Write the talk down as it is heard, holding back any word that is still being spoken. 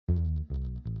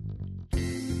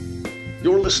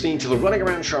You're listening to the Running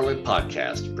Around Charlotte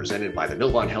podcast, presented by the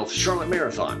Novant Health Charlotte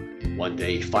Marathon. 1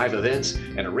 day, 5 events,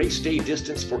 and a race day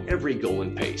distance for every goal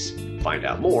and pace. Find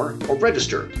out more or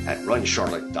register at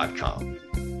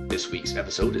runcharlotte.com. This week's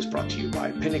episode is brought to you by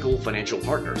Pinnacle Financial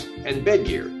Partners and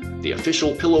Bedgear, the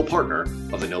official pillow partner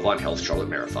of the Novant Health Charlotte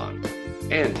Marathon.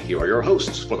 And here are your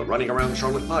hosts for the Running Around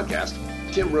Charlotte podcast,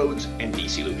 Tim Rhodes and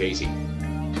DC Lucchese.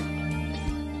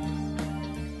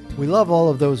 We love all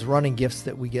of those running gifts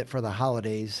that we get for the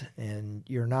holidays, and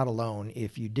you're not alone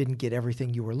if you didn't get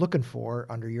everything you were looking for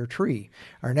under your tree.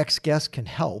 Our next guest can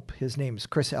help. His name is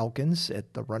Chris Elkins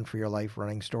at the Run for Your Life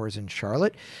running stores in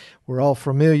Charlotte. We're all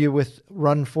familiar with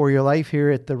Run for Your Life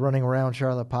here at the Running Around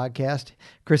Charlotte podcast.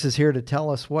 Chris is here to tell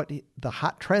us what the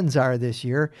hot trends are this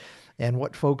year and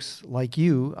what folks like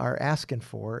you are asking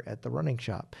for at the running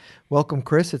shop. Welcome,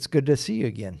 Chris. It's good to see you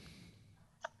again.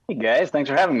 Hey, guys. Thanks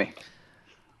for having me.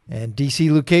 And DC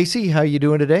Lucchese, how you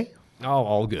doing today? Oh,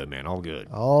 all good, man. All good.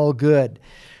 All good.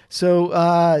 So,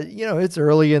 it's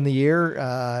early in the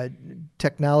year.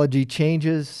 Technology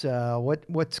changes.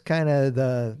 What's kind of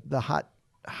the hot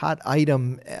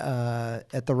item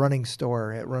at the running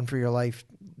store at Run for Your Life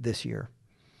this year?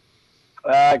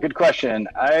 Good question.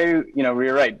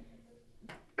 You're right.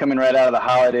 Coming right out of the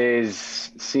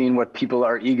holidays, seeing what people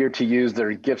are eager to use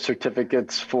their gift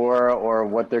certificates for, or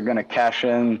what they're going to cash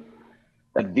in.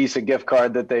 That Visa gift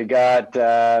card that they got,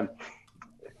 the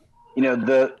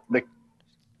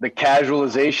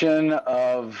casualization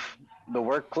of the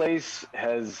workplace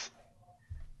has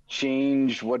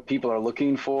changed what people are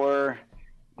looking for.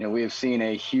 We have seen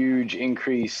a huge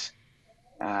increase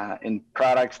in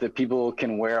products that people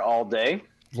can wear all day.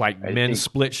 Like men's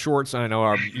split shorts. I know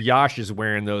our Yash is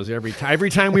wearing those every time.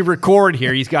 Every time we record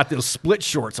here, he's got those split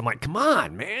shorts. I'm like, come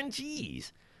on, man,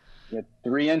 jeez. Yeah,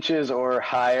 3 inches or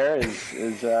higher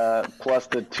is plus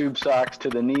the tube socks to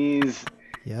the knees,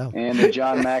 yeah, and the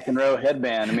John McEnroe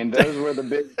headband. I mean, those are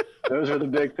the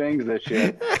big things this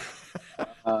year.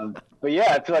 But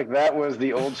yeah, I feel like that was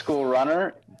the old school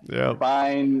runner. Yeah,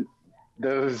 buying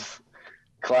those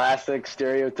classic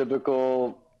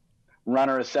stereotypical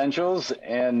runner essentials,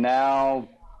 and now,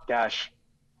 gosh,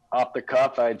 off the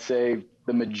cuff, I'd say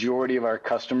the majority of our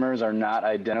customers are not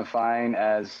identifying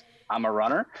as I'm a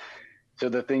runner. So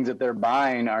the things that they're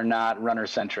buying are not runner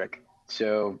centric.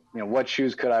 So, what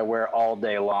shoes could I wear all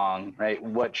day long, right?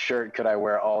 What shirt could I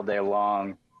wear all day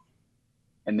long?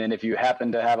 And then if you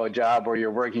happen to have a job where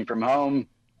you're working from home,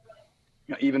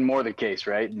 even more the case,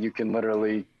 right? You can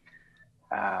literally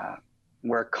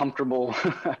wear comfortable,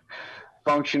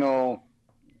 functional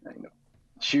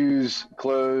shoes,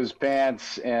 clothes,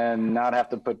 pants, and not have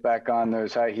to put back on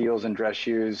those high heels and dress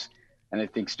shoes. And I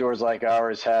think stores like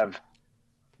ours have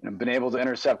been able to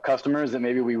intercept customers that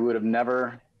maybe we would have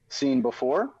never seen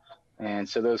before. And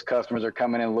so those customers are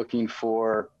coming in looking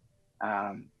for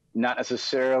not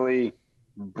necessarily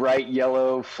bright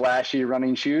yellow, flashy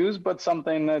running shoes, but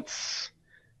something that's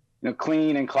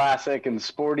clean and classic and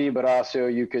sporty, but also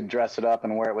you could dress it up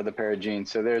and wear it with a pair of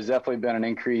jeans. So there's definitely been an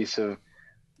increase of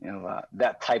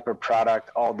that type of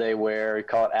product, all day wear. We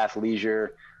call it athleisure,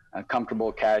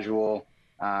 comfortable, casual.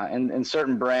 And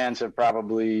certain brands have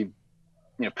probably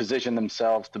positioned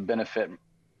themselves to benefit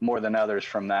more than others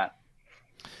from that.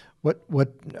 What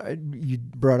you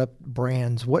brought up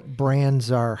brands? What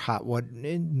brands are hot? What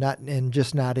not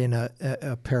in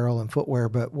apparel and footwear,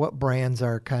 but what brands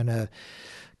are kind of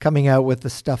coming out with the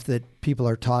stuff that people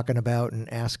are talking about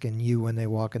and asking you when they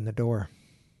walk in the door?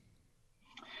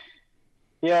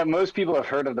 Yeah, most people have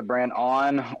heard of the brand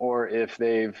On, or if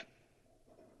they've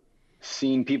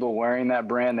seen people wearing that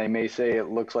brand, they may say it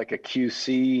looks like a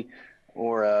QC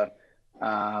or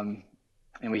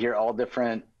and we hear all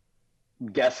different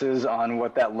guesses on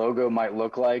what that logo might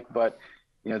look like, but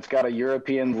it's got a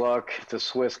European look. It's a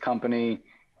Swiss company,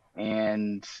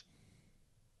 and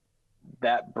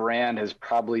that brand has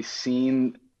probably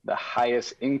seen the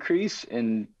highest increase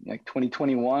in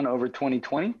 2021 over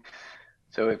 2020.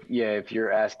 So if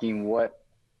you're asking what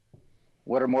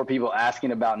are more people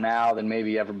asking about now than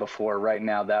maybe ever before, right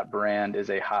now that brand is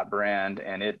a hot brand,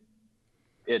 and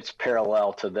it's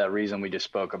parallel to the reason we just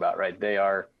spoke about, right? They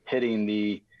are hitting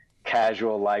the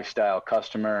casual lifestyle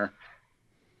customer.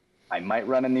 I might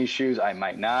run in these shoes, I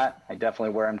might not. I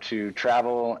definitely wear them to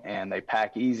travel, and they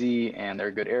pack easy, and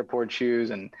they're good airport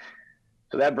shoes. And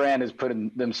so that brand is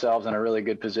putting themselves in a really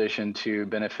good position to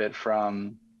benefit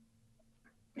from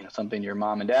something your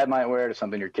mom and dad might wear to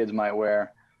something your kids might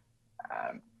wear.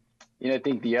 I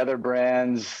think the other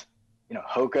brands,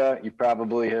 Hoka, you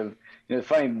probably have,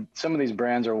 funny, some of these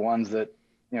brands are ones that,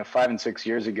 5 and 6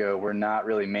 years ago were not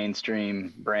really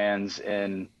mainstream brands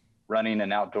in running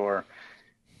and outdoor.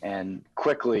 and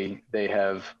quickly they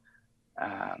have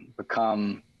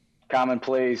become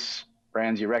commonplace,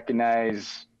 brands you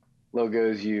recognize,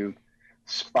 logos you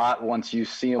spot once you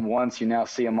see them once, you now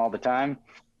see them all the time.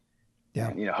 Yeah.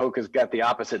 And, Hoka's got the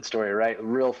opposite story, right?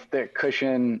 Real thick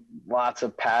cushion, lots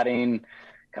of padding,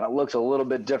 kind of looks a little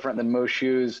bit different than most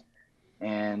shoes.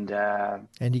 And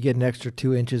you get an extra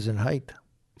 2 inches in height,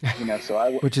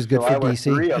 which is good for I wear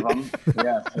DC. 3 of them.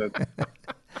 Yeah. So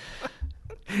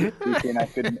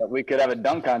we could have a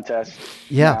dunk contest.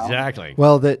 Yeah, now. Exactly.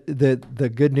 Well,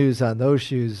 the good news on those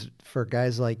shoes for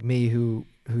guys like me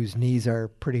whose knees are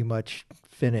pretty much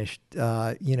finished,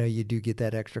 you do get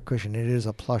that extra cushion. It is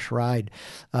a plush ride.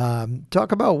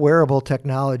 Talk about wearable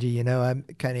technology. I'm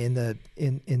kind of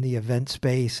in the event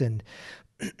space, and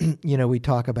we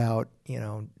talk about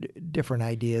different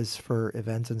ideas for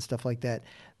events and stuff like that.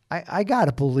 I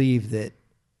gotta believe that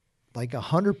like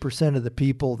 100% of the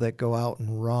people that go out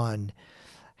and run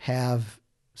have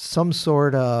some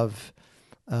sort of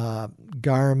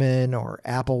Garmin or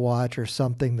Apple Watch or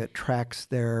something that tracks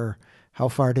their how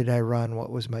far did I run, what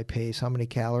was my pace, how many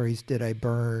calories did I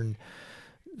burn,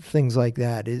 things like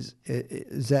that. Is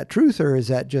that truth, or is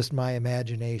that just my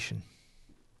imagination?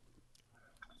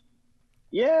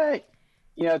 Yeah,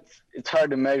 it's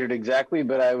hard to measure it exactly,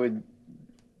 but I would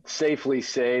safely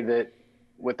say that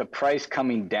with the price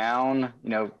coming down,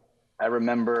 I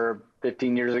remember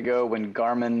 15 years ago when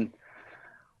Garmin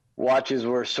watches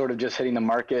were sort of just hitting the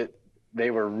market. They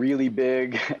were really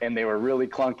big and they were really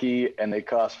clunky and they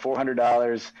cost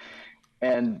 $400,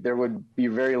 and there would be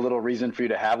very little reason for you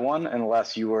to have one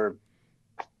unless you were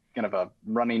kind of a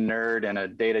running nerd and a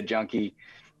data junkie.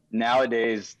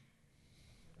 Nowadays,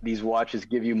 these watches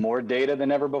give you more data than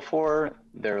ever before.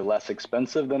 They're less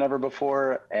expensive than ever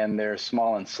before, and they're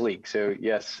small and sleek. So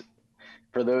yes,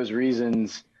 for those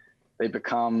reasons, they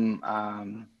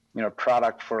become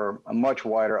product for a much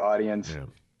wider audience. Yeah.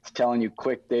 It's telling you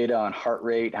quick data on heart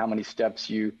rate, how many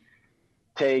steps you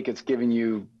take. It's giving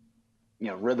you,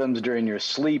 rhythms during your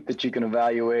sleep that you can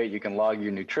evaluate. You can log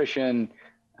your nutrition.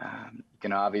 You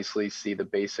can obviously see the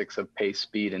basics of pace,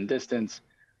 speed, and distance.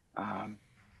 And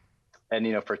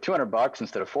for $200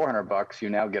 instead of $400, you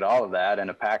now get all of that in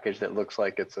a package that looks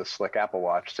like it's a slick Apple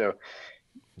Watch. So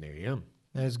There you go.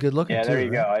 It's good looking. yeah, too, there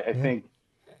you right? go. I think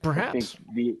Perhaps.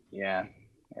 Yeah.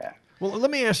 Well,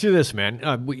 let me ask you this,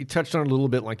 man. We touched on it a little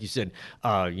bit, like you said,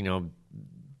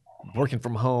 working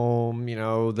from home,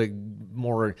 the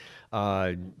more,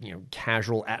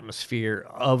 casual atmosphere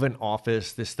of an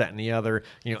office, this, that, and the other,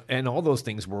 and all those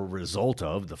things were a result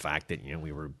of the fact that,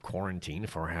 we were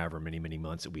quarantined for however many, many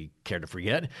months that we care to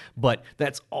forget. But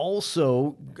it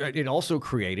also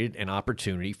created an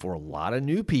opportunity for a lot of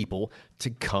new people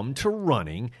to come to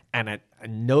running. And I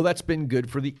know that's been good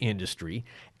for the industry.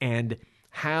 And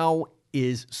how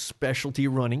is specialty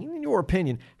running, in your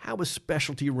opinion, how is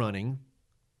specialty running,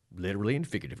 literally and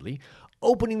figuratively,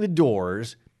 opening the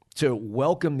doors to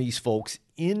welcome these folks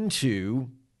into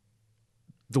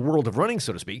the world of running,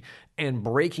 so to speak, and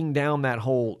breaking down that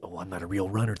whole, I'm not a real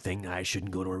runner thing, I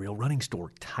shouldn't go to a real running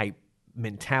store type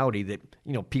mentality that,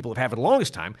 people have had for the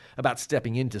longest time about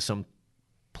stepping into some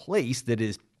place that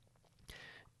is,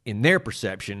 in their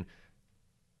perception,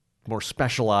 more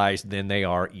specialized than they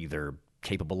are either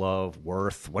capable of,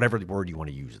 worth, whatever the word you want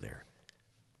to use there.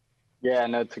 Yeah,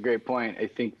 no, it's a great point. I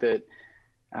think that,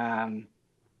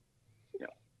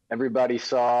 everybody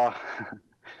saw,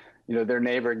 their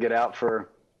neighbor get out for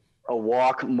a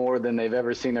walk more than they've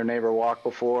ever seen their neighbor walk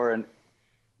before. And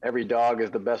every dog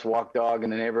is the best walk dog in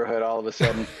the neighborhood all of a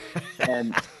sudden.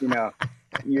 And,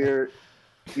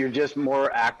 you're just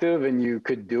more active and you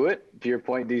could do it. To your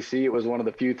point, DC, it was one of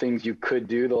the few things you could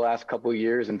do the last couple of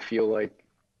years and feel like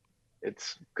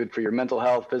it's good for your mental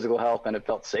health, physical health, and it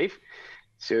felt safe.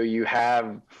 So you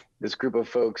have this group of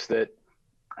folks that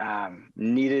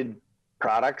needed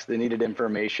products, they needed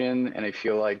information, and I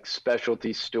feel like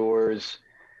specialty stores,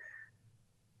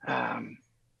 in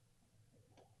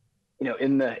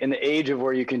the age of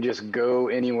where you can just go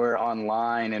anywhere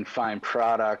online and find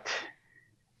product,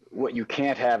 what you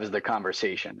can't have is the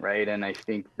conversation, right? And I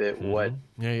think that what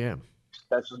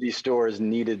specialty stores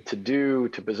needed to do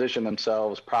to position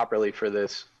themselves properly for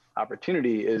this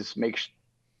opportunity is make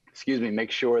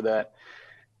sure that,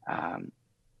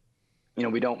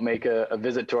 we don't make a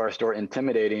visit to our store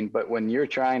intimidating, but when you're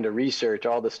trying to research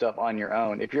all the stuff on your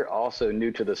own, if you're also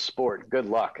new to the sport, good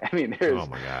luck. I mean, there's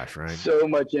so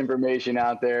much information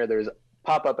out there. There's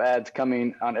pop-up ads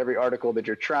coming on every article that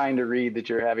you're trying to read that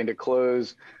you're having to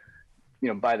close,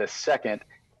 by the second.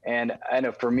 And I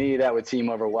know for me, that would seem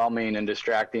overwhelming and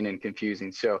distracting and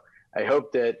confusing. So I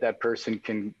hope that that person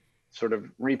can sort of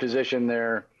reposition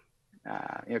their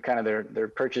kind of their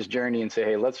purchase journey and say,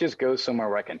 hey, let's just go somewhere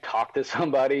where I can talk to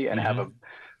somebody and have a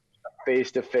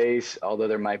face-to-face, although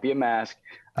there might be a mask,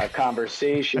 a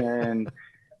conversation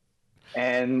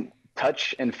and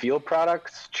touch and feel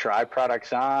products, try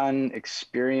products on,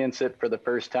 experience it for the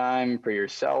first time for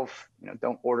yourself.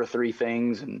 Don't order 3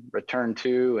 things and return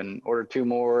 2 and order 2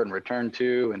 more and return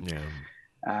 2.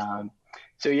 And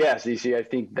so yes, DC, I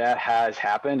think that has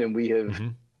happened, and we have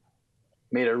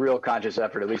made a real conscious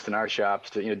effort, at least in our shops,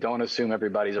 to, don't assume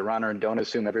everybody's a runner and don't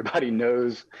assume everybody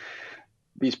knows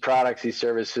these products, these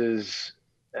services.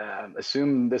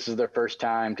 Assume this is their first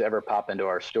time to ever pop into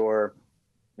our store.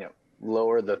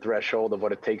 Lower the threshold of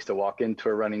what it takes to walk into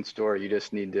a running store. You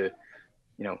just need to,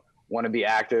 want to be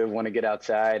active, want to get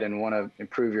outside, and want to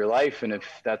improve your life. And if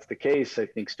that's the case, I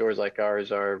think stores like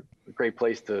ours are a great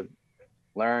place to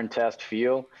learn, test,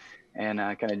 feel, and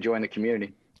kind of join the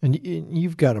community. And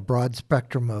you've got a broad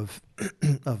spectrum of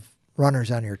runners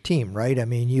on your team, right? I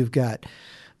mean, you've got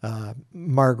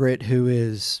Margaret, who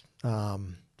is a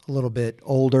little bit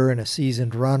older and a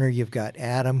seasoned runner. You've got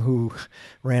Adam, who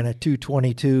ran a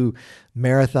 2:22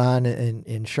 marathon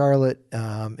in Charlotte,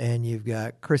 and you've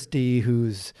got Christy,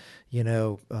 who's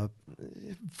a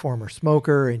former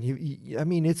smoker. And I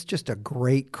mean, it's just a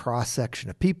great cross section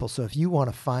of people. So if you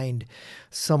want to find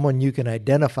someone you can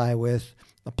identify with,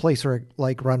 a place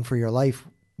like Run for Your Life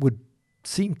would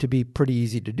seem to be pretty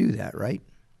easy to do that, right?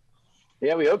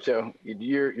 Yeah, we hope so.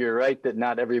 You're right that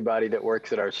not everybody that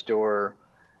works at our store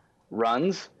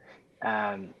runs.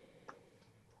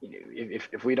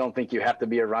 If we don't think you have to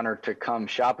be a runner to come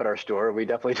shop at our store, we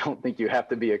definitely don't think you have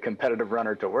to be a competitive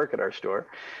runner to work at our store.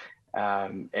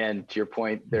 And to your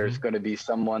point, there's going to be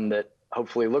someone that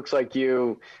hopefully looks like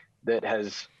you, that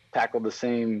has tackled the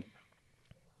same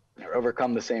or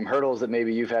overcome the same hurdles that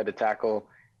maybe you've had to tackle.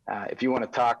 If you want to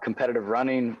talk competitive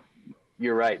running,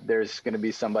 you're right. There's going to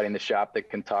be somebody in the shop that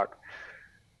can talk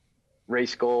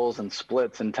race goals and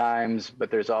splits and times, but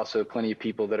there's also plenty of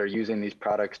people that are using these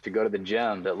products to go to the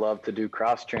gym, that love to do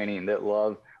cross training, that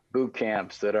love boot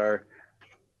camps, that are,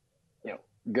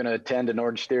 going to attend an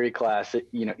Orange Theory class,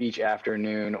 each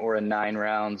afternoon, or a 9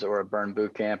 rounds, or a burn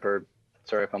boot camp, or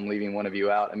sorry if I'm leaving one of you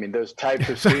out. I mean, those types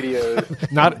of studios.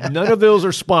 None of those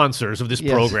are sponsors of this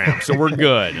program, so we're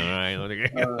good. All right.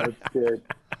 That's good.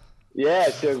 Yeah.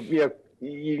 So,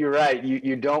 you're right.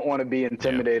 You don't want to be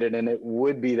intimidated, and it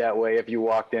would be that way if you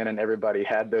walked in and everybody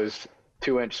had those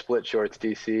 2-inch split shorts,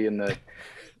 DC, and the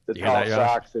tall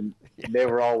socks, and they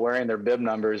were all wearing their bib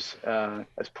numbers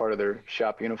as part of their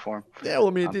shop uniform. Yeah, well,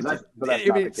 I mean,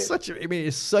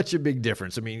 it's such a big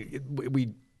difference. I mean,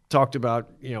 we talked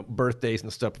about birthdays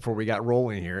and stuff before we got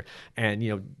rolling here, and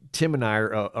Tim and I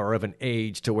are of an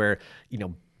age to where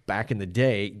back in the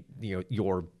day,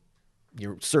 your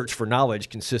search for knowledge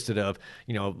consisted of,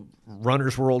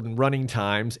 Runner's World and Running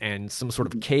Times and some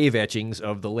sort of cave etchings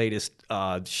of the latest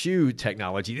shoe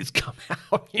technology that's come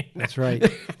out. That's right.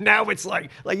 Now it's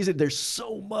like you said, there's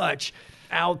so much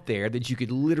out there that you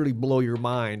could literally blow your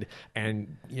mind,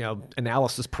 and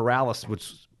analysis paralysis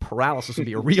would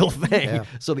be a real thing. Yeah.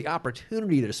 So the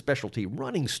opportunity that a specialty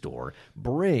running store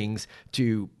brings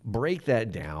to break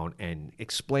that down and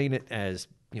explain it as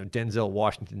Denzel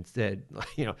Washington said,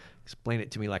 explain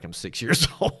it to me like I'm 6 years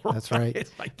old. That's right.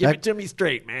 It's like, give it to me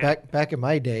straight, man. Back in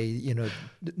my day,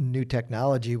 new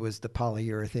technology was the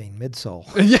polyurethane midsole.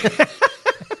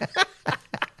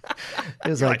 It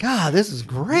was like, this is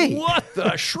great. What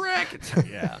the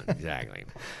Shrek? Yeah, exactly.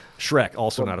 Shrek,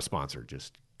 also not a sponsor.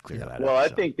 Just clear that up. Well, I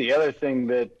think the other thing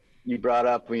that you brought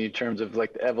up in terms of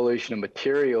like the evolution of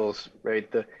materials, right?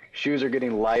 The shoes are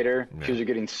getting lighter, shoes are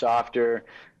getting softer.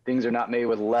 Things are not made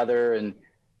with leather and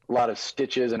a lot of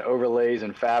stitches and overlays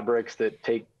and fabrics that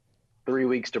take 3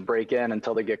 weeks to break in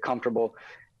until they get comfortable.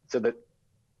 So that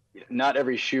not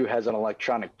every shoe has an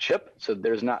electronic chip. So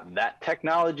there's not that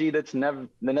technology that's never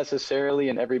necessarily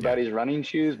in everybody's running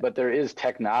shoes, but there is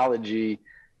technology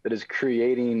that is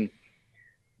creating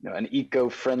an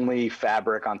eco-friendly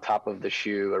fabric on top of the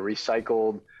shoe, a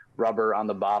recycled rubber on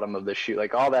the bottom of the shoe.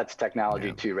 Like all that's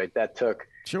technology too, right? That took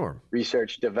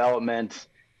research development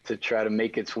to try to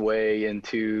make its way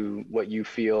into what you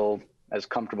feel as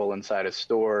comfortable inside a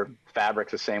store.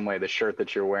 Fabric's the same way. The shirt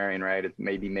that you're wearing, right? It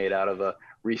may be made out of a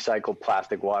recycled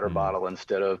plastic water bottle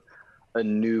instead of a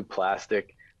new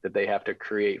plastic that they have to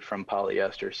create from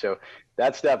polyester. So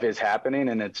that stuff is happening,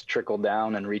 and it's trickled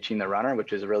down and reaching the runner,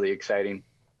 which is really exciting.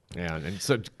 Yeah, and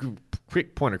so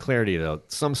quick point of clarity though,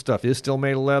 some stuff is still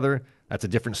made of leather. That's a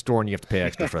different store, and you have to pay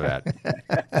extra for that.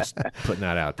 Just putting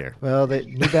that out there. Well, the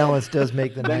New Balance does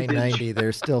make the 990.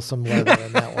 There's still some leather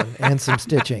in that one and some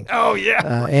stitching. Oh,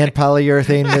 yeah. And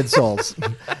polyurethane midsoles.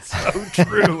 So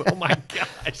true. Oh, my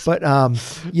gosh. But,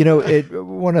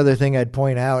 one other thing I'd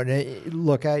point out,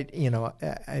 look, I've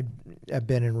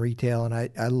been in retail, and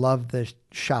I love the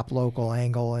shop local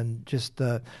angle and just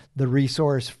the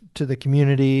resource to the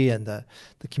community and the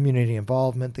community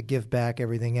involvement, the give back,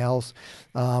 everything else.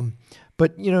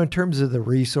 But, in terms of the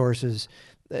resources,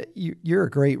 you're a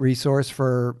great resource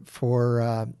for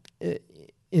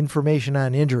information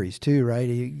on injuries too, right?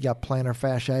 You got plantar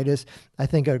fasciitis. I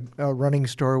think a running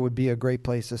store would be a great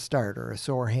place to start, or a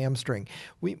sore hamstring.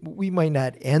 We might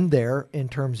not end there in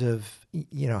terms of,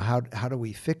 how do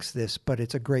we fix this, but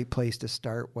it's a great place to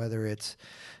start, whether it's,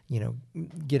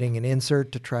 getting an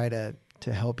insert to try to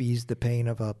help ease the pain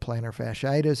of a plantar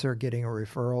fasciitis, or getting a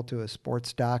referral to a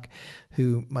sports doc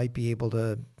who might be able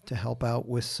to help out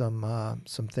with some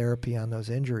therapy on those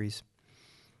injuries.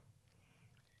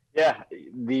 Yeah,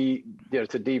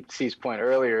 to Deep C's point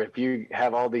earlier, if you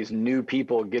have all these new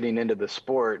people getting into the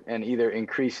sport and either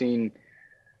increasing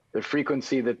the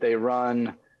frequency that they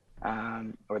run,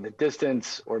 or the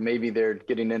distance, or maybe they're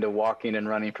getting into walking and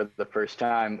running for the first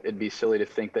time, it'd be silly to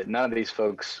think that none of these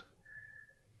folks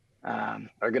are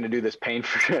going to do this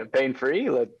pain-free.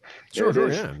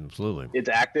 Sure, yeah, absolutely. It's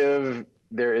active.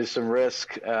 There is some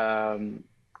risk, and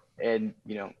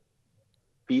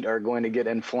feet are going to get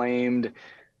inflamed,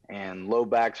 and low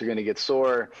backs are going to get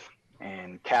sore,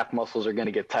 and calf muscles are going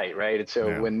to get tight, right? And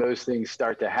so when those things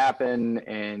start to happen,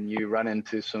 and you run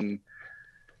into some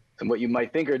what you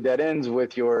might think are dead ends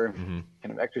with your kind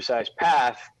of exercise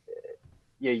path,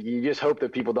 you just hope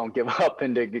that people don't give up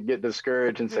and to get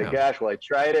discouraged and say, gosh, well, I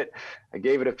tried it. I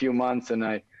gave it a few months, and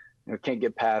I can't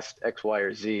get past X, Y,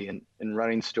 or Z. And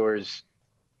running stores,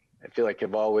 I feel like,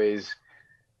 have always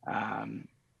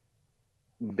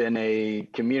been a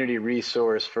community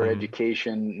resource for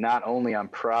education, not only on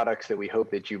products that we hope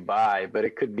that you buy, but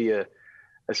it could be a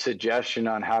suggestion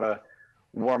on how to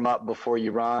warm up before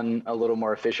you run a little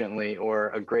more efficiently,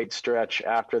 or a great stretch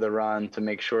after the run to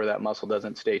make sure that muscle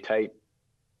doesn't stay tight,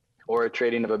 or a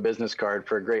trading of a business card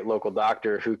for a great local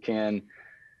doctor who can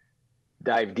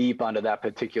dive deep onto that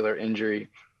particular injury,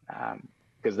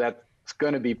 because that's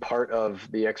going to be part of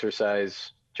the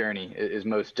exercise journey. It is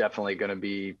most definitely going to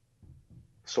be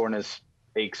soreness,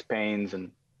 aches, pains,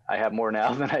 and I have more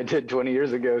now than I did 20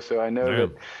 years ago. So I know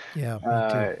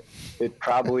that it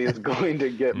probably is going to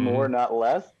get more, not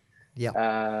less.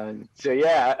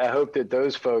 I hope that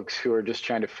those folks who are just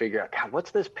trying to figure out, God,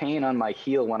 what's this pain on my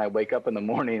heel when I wake up in the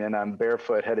morning and I'm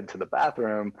barefoot headed to the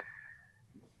bathroom?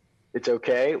 It's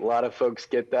okay. A lot of folks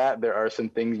get that. There are some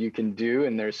things you can do,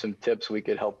 and there's some tips we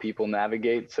could help people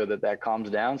navigate so that calms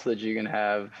down, so that you can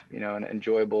have, an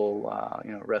enjoyable,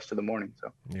 rest of the morning.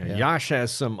 So Yash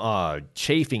has some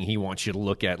chafing he wants you to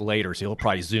look at later, so he'll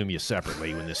probably Zoom you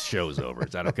separately when this show's over.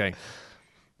 Is that okay?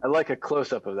 I like a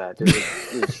close-up of that.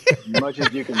 As much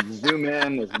as you can zoom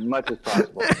in, as much as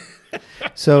possible.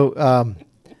 So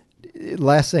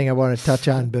last thing I want to touch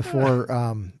on before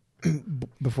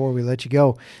we let you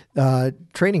go,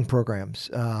 training programs.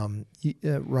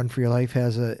 Run for Your Life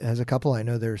has a couple. I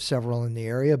know there's several in the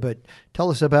area, but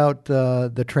tell us about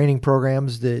the training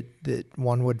programs that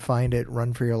one would find at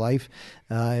Run for Your Life.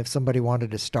 If somebody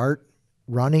wanted to start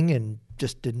running and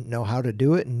just didn't know how to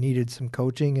do it and needed some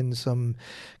coaching and some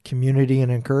community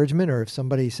and encouragement, or if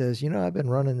somebody says, I've been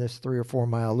running this 3 or 4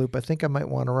 mile loop, I think I might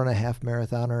want to run a half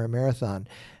marathon or a marathon.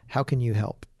 How can you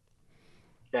help?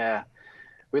 Yeah.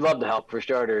 We love to help, for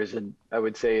starters. And I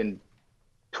would say in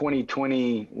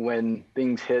 2020, when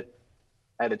things hit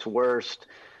at its worst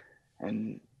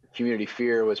and community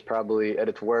fear was probably at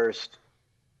its worst,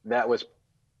 that was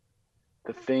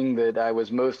the thing that I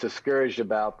was most discouraged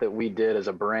about that we did as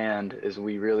a brand, is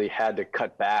we really had to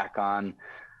cut back on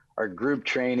our group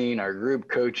training, our group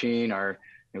coaching, our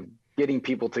getting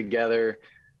people together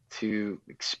to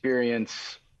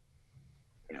experience,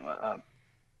 a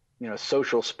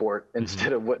social sport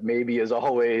instead of what maybe is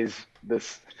always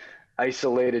this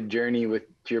isolated journey with,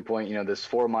 to your point, this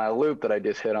 4 mile loop that I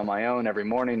just hit on my own every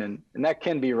morning. And that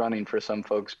can be running for some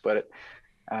folks, but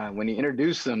when you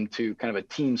introduce them to kind of a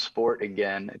team sport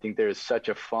again, I think there's such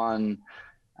a fun,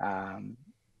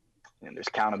 there's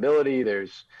accountability,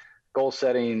 there's goal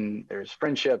setting, there's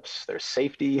friendships, there's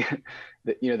safety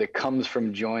that comes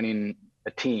from joining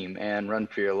a team. And Run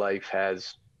for Your Life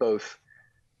has both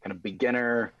kind of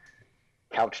beginner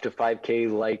couch to 5K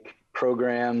like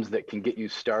programs that can get you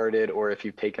started, or if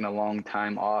you've taken a long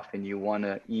time off and you want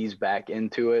to ease back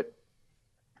into it,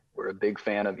 we're a big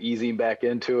fan of easing back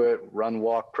into it. Run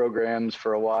walk programs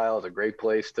for a while is a great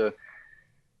place to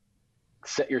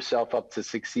set yourself up to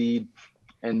succeed.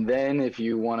 And then if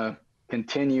you want to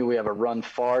continue, we have a run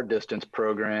far distance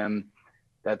program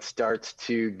that starts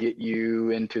to get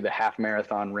you into the half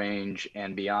marathon range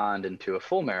and beyond into a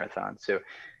full marathon. So,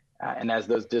 and as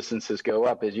those distances go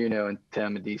up, as you know, in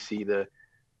Tim and DC, the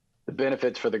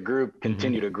benefits for the group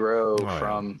continue to grow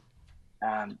from,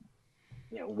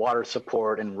 water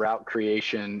support and route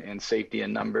creation and safety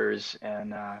in numbers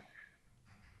and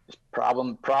just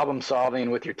problem solving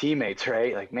with your teammates,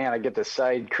 right? Like, man, I get this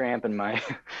side cramp in my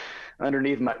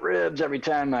underneath my ribs every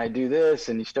time I do this,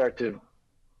 and you start to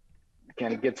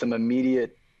kind of get some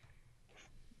immediate,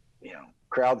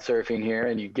 crowd surfing here,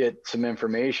 and you get some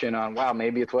information on, wow,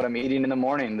 maybe it's what I'm eating in the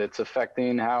morning that's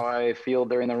affecting how I feel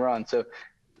during the run. So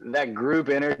that group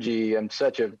energy, I'm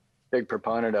such a big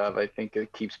proponent of. I think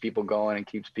it keeps people going and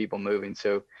keeps people moving.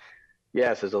 So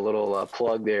yes, as a little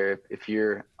plug there, if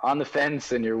you're on the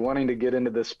fence and you're wanting to get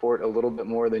into the sport a little bit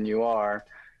more than you are,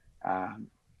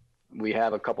 we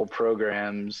have a couple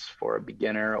programs for a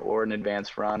beginner or an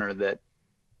advanced runner that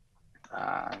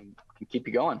can keep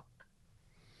you going.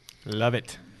 Love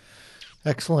it.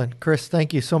 Excellent. Chris,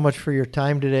 thank you so much for your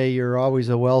time today. You're always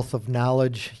a wealth of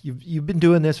knowledge. You've been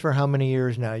doing this for how many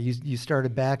years now? You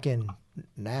started back in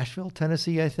Nashville,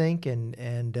 Tennessee, I think, and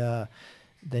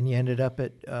then you ended up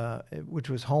at, which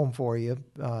was home for you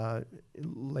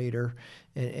later,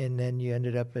 and then you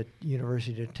ended up at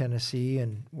University of Tennessee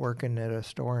and working at a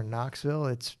store in Knoxville.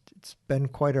 It's been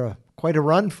quite a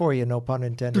run for you, no pun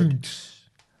intended.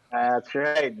 That's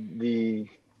right.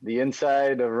 The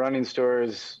inside of running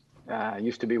stores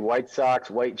used to be white socks,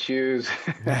 white shoes,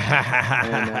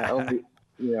 and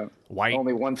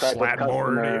only one type of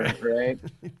customer, right?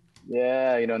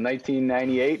 Yeah,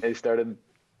 1998, I started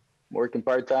working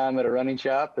part-time at a running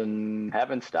shop and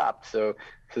haven't stopped. So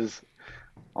this is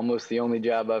almost the only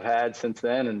job I've had since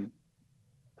then, in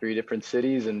 3 different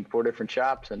cities and 4 different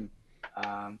shops. And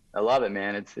I love it,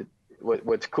 man.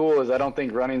 What's cool is I don't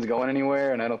think running's going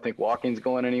anywhere, and I don't think walking's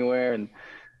going anywhere. And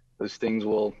those things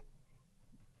will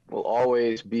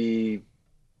always be,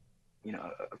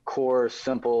 a core,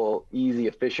 simple, easy,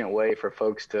 efficient way for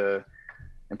folks to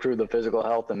improve their physical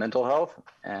health and mental health.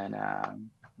 And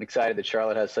I'm excited that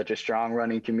Charlotte has such a strong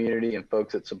running community and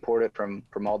folks that support it from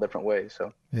all different ways.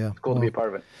 So yeah, it's cool to be a part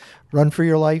of it. Run for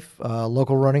Your Life,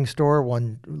 local running store,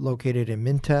 one located in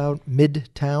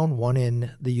Midtown, one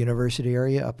in the university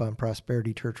area up on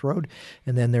Prosperity Church Road.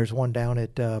 And then there's one down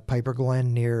at Piper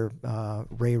Glen near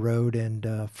Ray Road and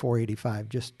 485,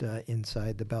 just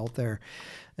inside the belt there.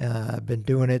 I've been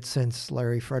doing it since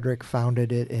Larry Frederick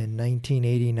founded it in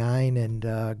 1989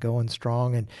 and going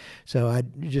strong. And so I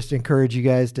just encourage you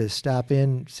guys to stop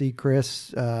in, see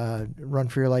Chris,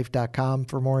 runforyourlife.com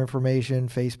for more information,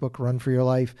 Facebook Run for Your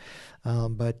Life.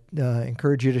 But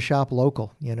encourage you to shop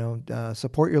local,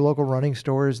 support your local running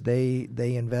stores. They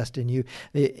invest in you.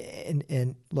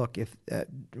 And look, if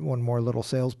one more little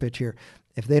sales pitch here,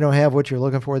 if they don't have what you're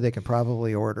looking for, they can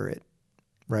probably order it.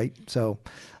 Right? So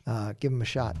give them a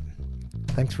shot.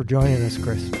 Thanks for joining us,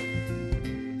 Chris.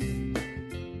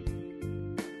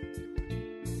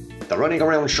 The Running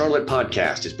Around Charlotte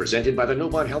podcast is presented by the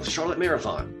Novant Health Charlotte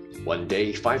Marathon. 1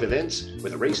 day, 5 events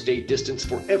with a race day distance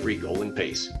for every goal and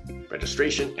pace.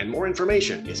 Registration and more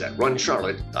information is at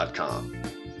runcharlotte.com.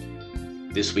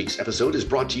 This week's episode is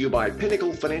brought to you by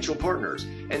Pinnacle Financial Partners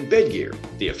and Bedgear,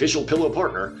 the official pillow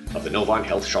partner of the Novant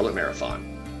Health Charlotte Marathon.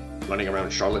 Running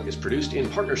Around Charlotte is produced in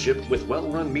partnership with Well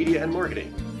Run Media and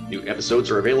Marketing. New episodes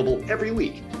are available every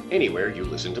week, anywhere you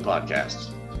listen to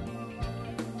podcasts.